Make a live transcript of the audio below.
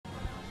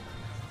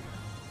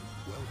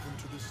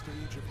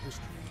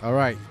All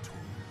right,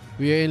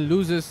 we are in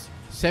losers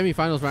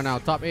semi-finals right now,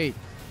 top 8.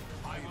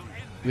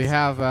 We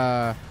have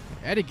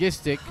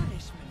Edigistic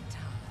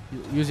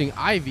using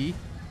Ivy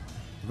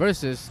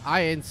versus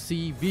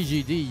InC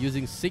VGD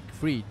using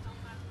Siegfried.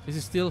 This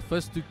is still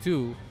first to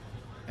 2,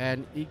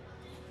 and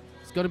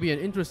it's going to be an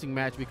interesting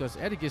match because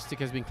Edigistic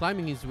has been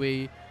climbing his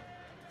way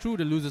through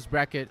the losers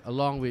bracket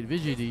along with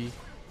VGD,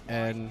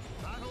 and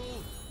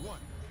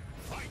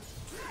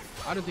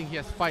I don't think he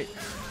has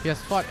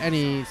fought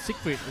any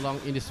Siegfried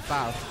along in this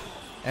path.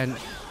 And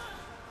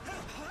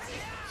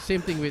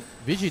same thing with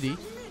VGD,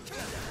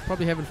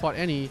 probably haven't fought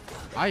any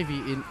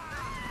Ivy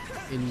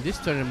in this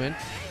tournament.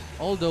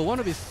 Although one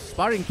of his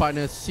sparring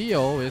partners,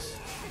 CEO, is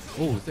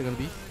is there gonna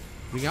be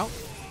ring out?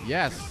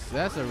 Yes,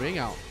 that's a ring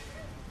out.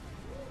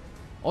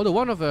 Although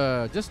one of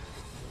just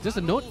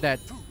a note that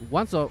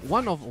one of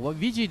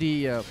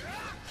VGD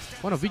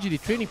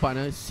training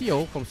partner,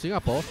 CEO from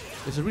Singapore,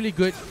 is a really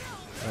good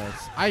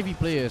Ivy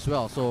player as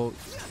well. So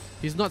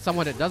he's not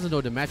someone that doesn't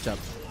know the matchup.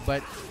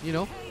 But you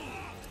know,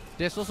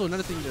 there's also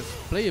another thing, that's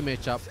player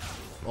matchup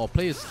or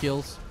player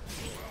skills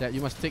that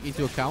you must take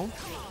into account.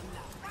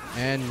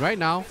 And right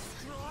now,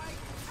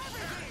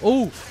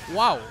 oh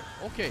wow,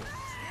 okay,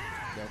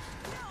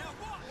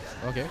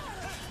 okay,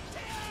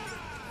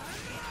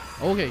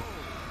 okay.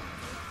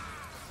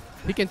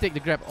 He can take the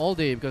grab all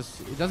day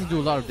because it doesn't do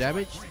a lot of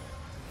damage.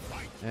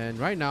 And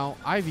right now,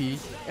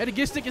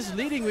 Edigistic is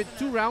leading with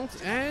 2 rounds,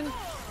 and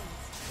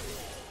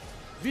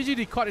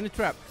VGD caught in the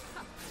trap.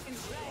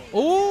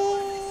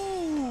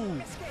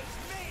 Oh!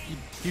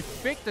 He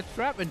faked the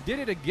trap and did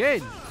it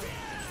again.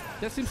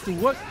 That seems to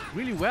work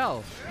really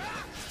well.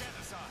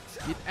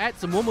 It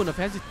adds a moment of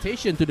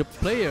hesitation to the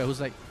player who's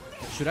like,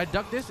 should I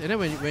duck this? And then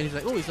when he's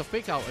like, oh, it's a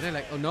fake out. And then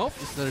like, oh no,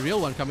 it's the real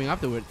one coming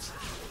afterwards.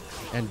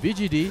 And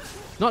VGD,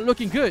 not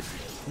looking good.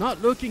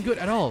 Not looking good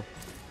at all.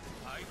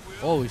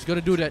 Oh, he's gonna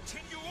do that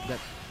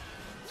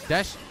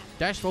dash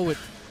forward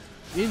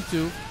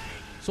into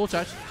soul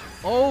charge.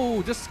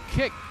 Oh, just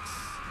kicks.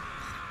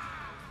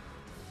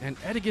 And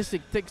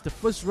Edigistic takes the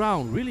first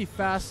round really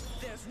fast,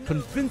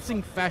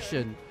 convincing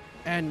fashion.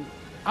 And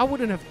I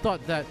wouldn't have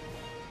thought that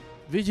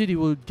VGD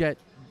will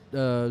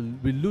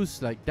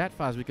lose like that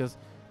fast, because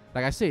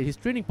like I said, his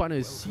training partner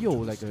is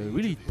CEO, like a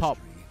really top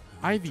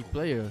Ivy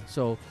player.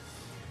 So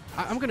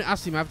I'm gonna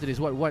ask him after this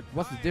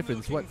what's the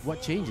difference?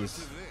 What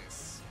changes?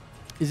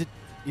 Is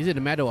it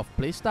a matter of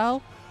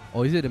playstyle,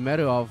 or is it a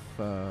matter of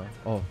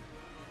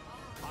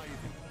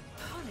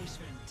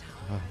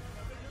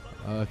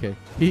okay.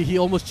 He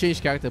almost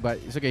changed character, but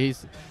it's okay.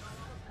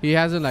 He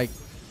hasn't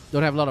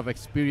don't have a lot of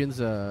experience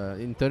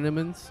in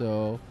tournaments,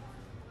 so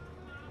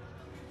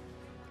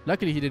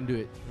luckily he didn't do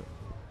it.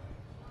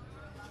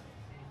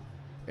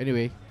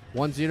 Anyway,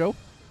 1-0.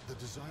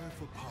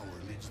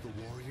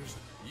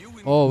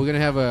 Oh, we're gonna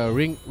have a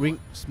ring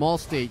small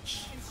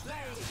stage.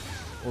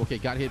 Okay,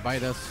 got hit by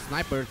the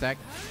sniper attack.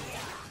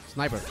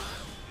 Sniper.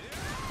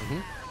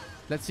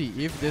 Let's see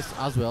if this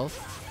Aswell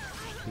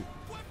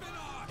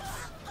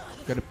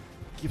gonna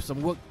give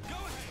some work.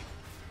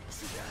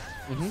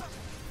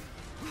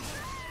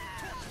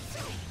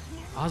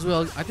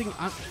 Aswell, I think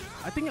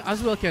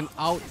Aswell can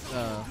out.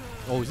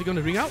 Oh, is he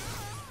gonna ring out?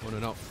 Oh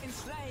no.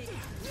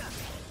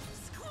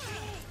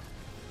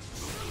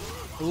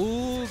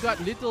 Ooh, got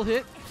little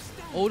hit.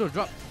 Oh no,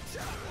 drop.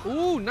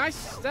 Ooh, nice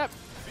step.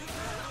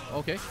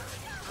 Okay.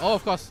 Oh,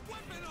 of course,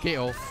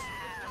 KO.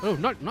 Oh,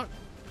 not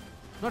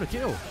a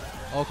KO.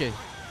 Okay,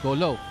 go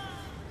low.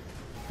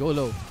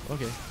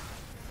 Okay.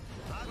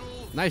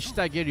 Nice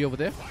stack Gary over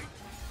there.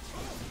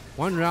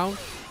 1 round.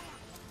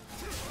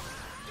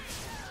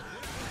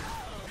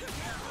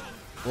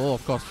 Oh,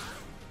 of course.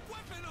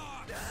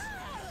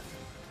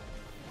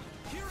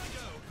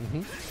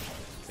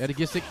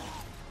 Edigistic.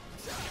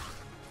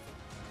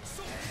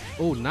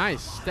 Oh,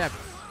 nice step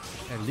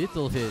and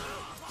little hit.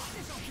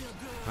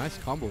 Nice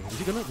combo. Is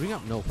he gonna ring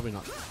out? No, probably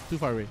not. Too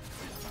far away.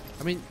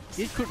 I mean,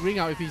 it could ring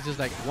out if he's just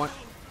like a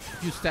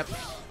few steps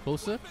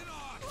closer.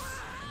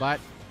 But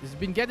he's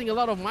been getting a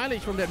lot of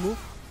mileage from that move.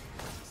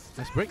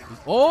 Nice break.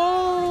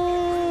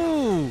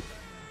 Oh!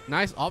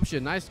 Nice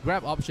option. Nice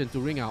grab option to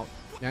ring out.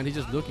 And he's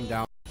just looking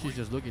down. She's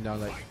just looking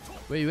down like,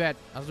 where you at,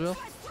 Aswell?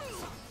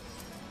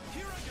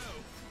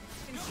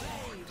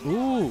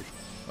 Ooh!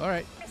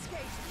 Alright.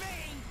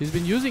 He's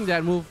been using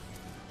that move.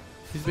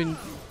 He's been,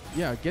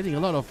 getting a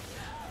lot of...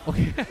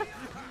 Okay.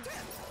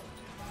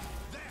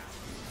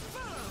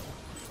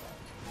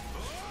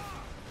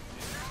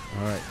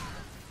 Alright.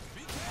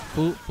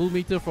 Full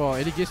meter for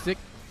Edigistic.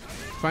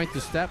 Trying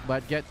to step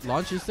but get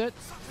launch instead.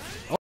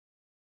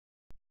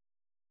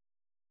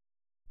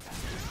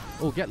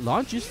 Oh, get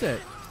launch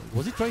instead.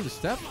 Was he trying to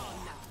step?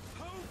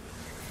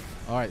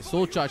 Alright,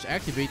 soul charge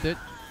activated.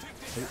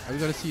 Are we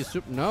gonna see a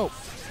super? No.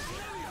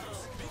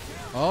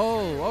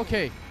 Oh,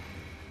 okay.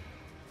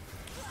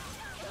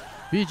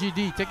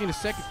 VGD taking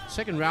the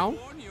second round.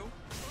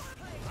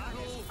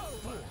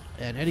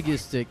 And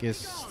Edigistic is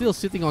still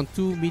sitting on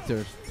 2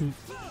 meters.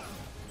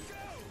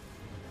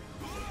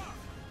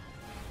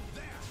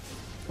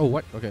 Oh,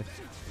 what? Okay.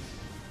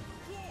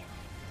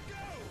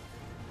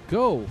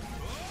 Go.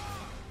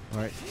 All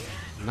right.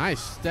 Nice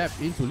step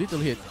into little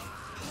hit.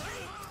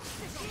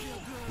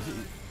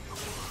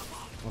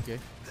 Okay.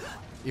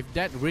 If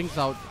that rings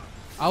out,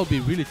 I'll be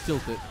really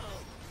tilted.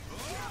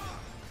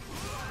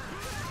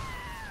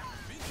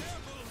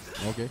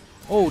 Okay.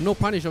 Oh, no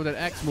punish of that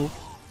X move.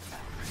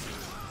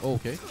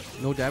 Okay.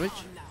 No damage.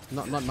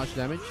 Not much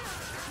damage.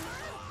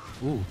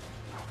 Ooh.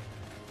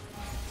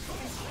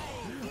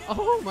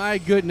 Oh my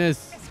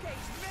goodness.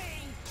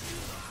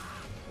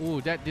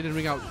 Ooh, that didn't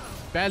ring out.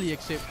 Barely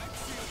escaped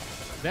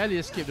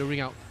the ring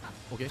out.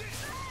 Okay.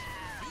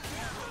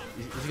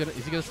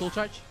 Is he gonna soul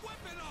charge?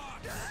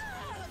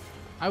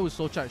 I would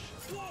soul charge.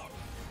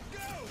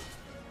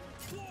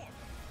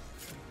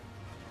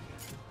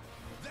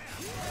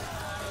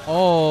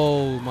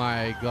 Oh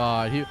my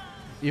god.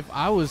 If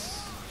I was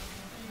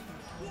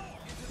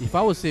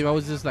safe, I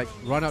would just like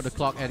run out the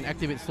clock and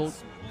activate soul,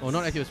 or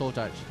not activate soul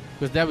charge,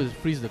 because that would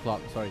freeze the clock.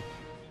 Sorry.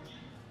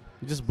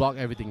 You just block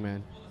everything,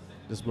 man.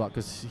 Just block,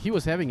 because he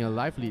was having a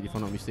life lead, if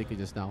I'm not mistaken,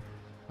 just now.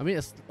 I mean,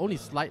 it's only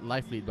slight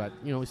life lead, but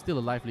you know, it's still a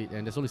life lead,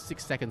 and there's only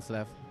 6 seconds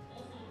left.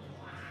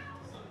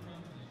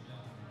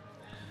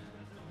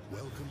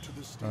 Welcome to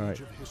the stage Alright.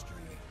 of history.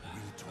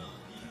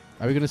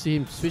 Are we gonna see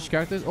him switch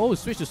characters? Oh,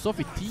 switch to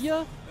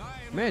Sophia?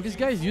 Man, this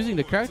guy is using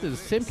the characters, the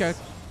same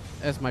character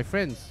as my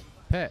friend's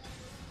Pet.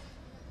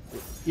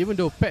 Even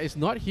though Pet is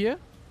not here,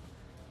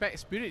 Pet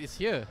Spirit is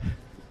here.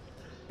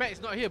 Pet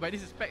is not here, but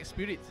this is Pet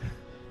Spirit.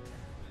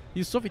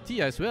 He's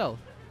Sophia as well.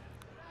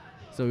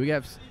 So we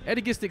have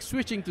Edigistic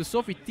switching to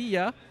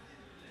Sophia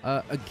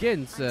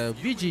against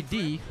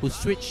VGD, who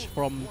switched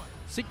from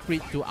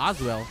Siegfried to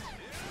Aswell.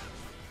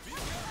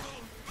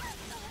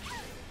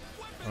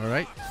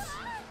 Alright.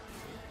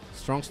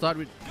 Strong start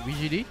with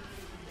VGD.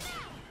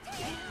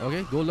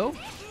 Okay, go low.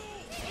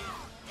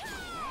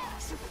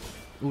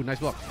 Ooh, nice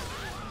block.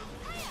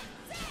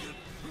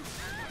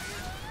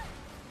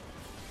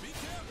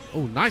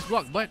 Oh, nice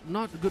block, but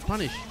not a good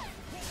punish.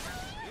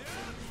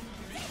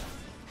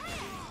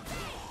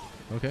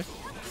 Okay.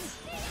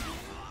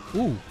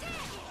 Ooh.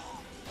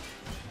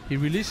 He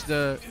released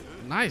the...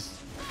 Nice.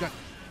 Got...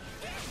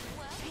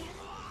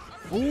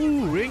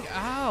 Ooh, ring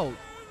out.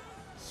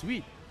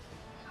 Sweet.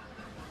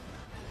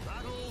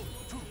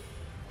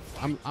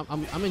 I'm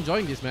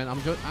enjoying this, man.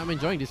 I'm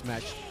enjoying this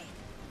match.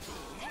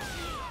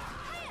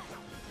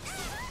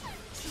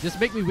 Just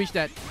make me wish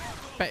that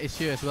Pat is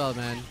here as well,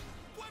 man.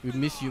 We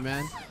miss you,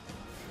 man.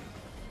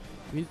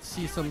 We need to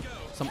see some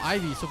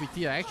Ivy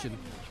Sophia action.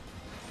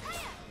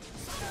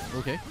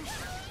 Okay.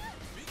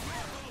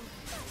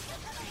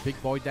 Big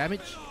boy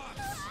damage.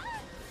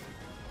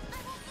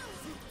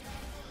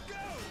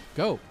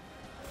 Go.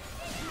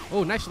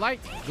 Oh, nice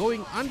light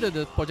going under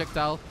the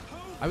projectile.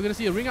 Are we gonna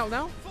see a ring out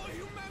now?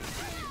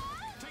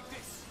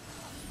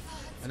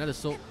 Another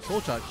soul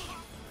charge.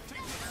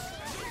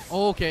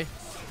 Oh, okay.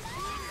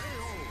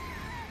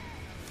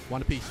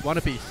 One apiece.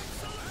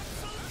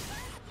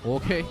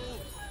 Okay.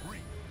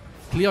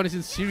 Cleon is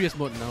in serious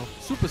mode now.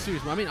 Super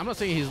serious mode. I mean, I'm not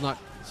saying he's not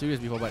serious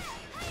before, but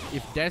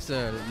if there's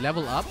a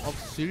level up of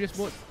serious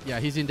mode, yeah,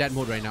 he's in that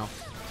mode right now.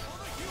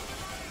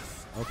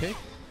 Okay.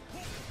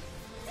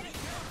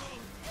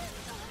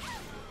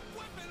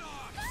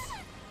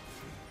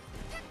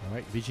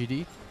 Alright,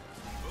 VGD.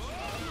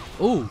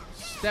 Oh,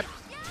 step.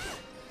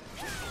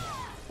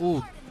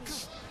 Ooh.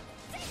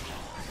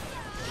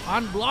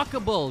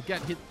 Unblockable.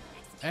 Get hit.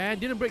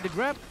 And didn't break the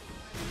grab.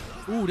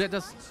 Ooh, that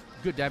does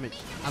good damage.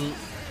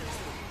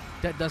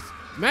 That does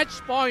match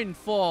point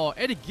for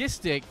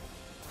Edigistic.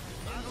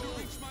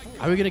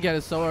 Are we gonna get a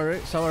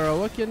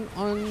Sawarawakian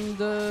on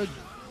the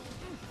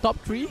top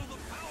 3?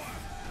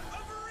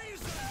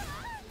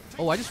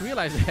 Oh, I just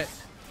realized that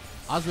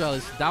Aswell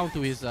is down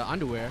to his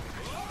underwear.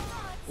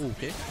 Ooh,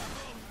 okay.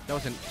 That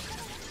was an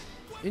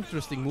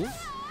interesting move.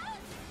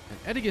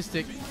 And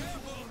Edigistic.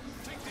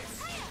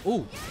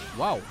 Oh,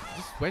 wow.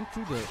 Just went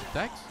through the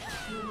attacks.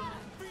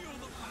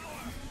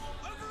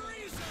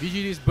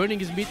 VGD is burning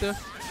his meter.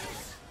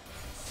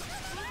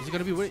 Is he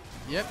gonna be wait?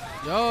 Yep.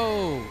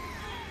 Yo.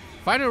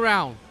 Final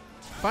round.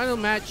 Final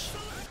match.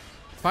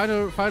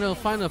 Final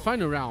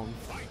round.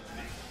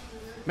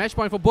 Match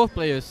point for both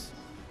players.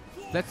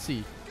 Let's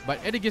see.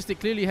 But Edigistic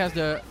clearly has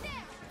the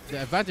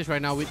advantage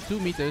right now with 2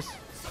 meters.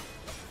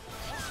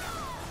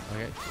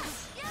 Okay.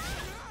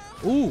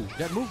 Ooh,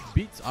 that move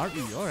beats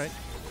RE. Alright.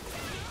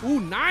 Ooh,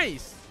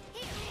 nice!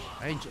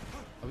 Are we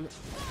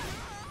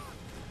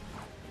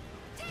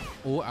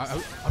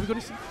gonna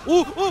see?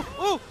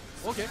 Oh!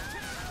 Okay.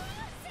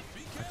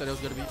 I thought it was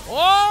gonna be.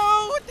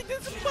 Oh, I think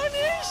that's a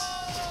punish!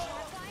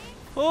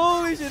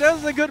 Holy shit, that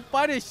was a good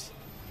punish!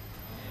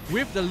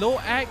 With the low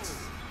axe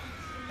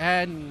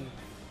and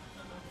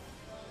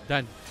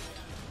done.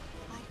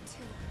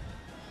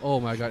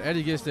 Oh my god,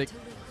 Edigistic.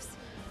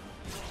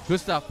 Good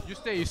stuff.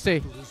 You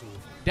stay.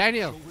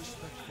 Daniel.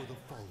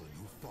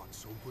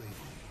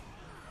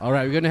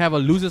 Alright, we're gonna have a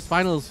losers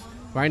finals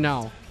right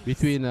now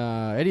between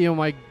Eddie and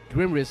my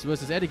Grimris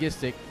versus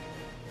Edigistic.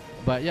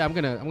 But yeah, I'm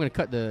gonna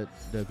cut the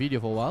video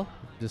for a while.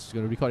 Just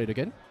gonna record it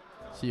again.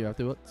 See you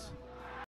afterwards.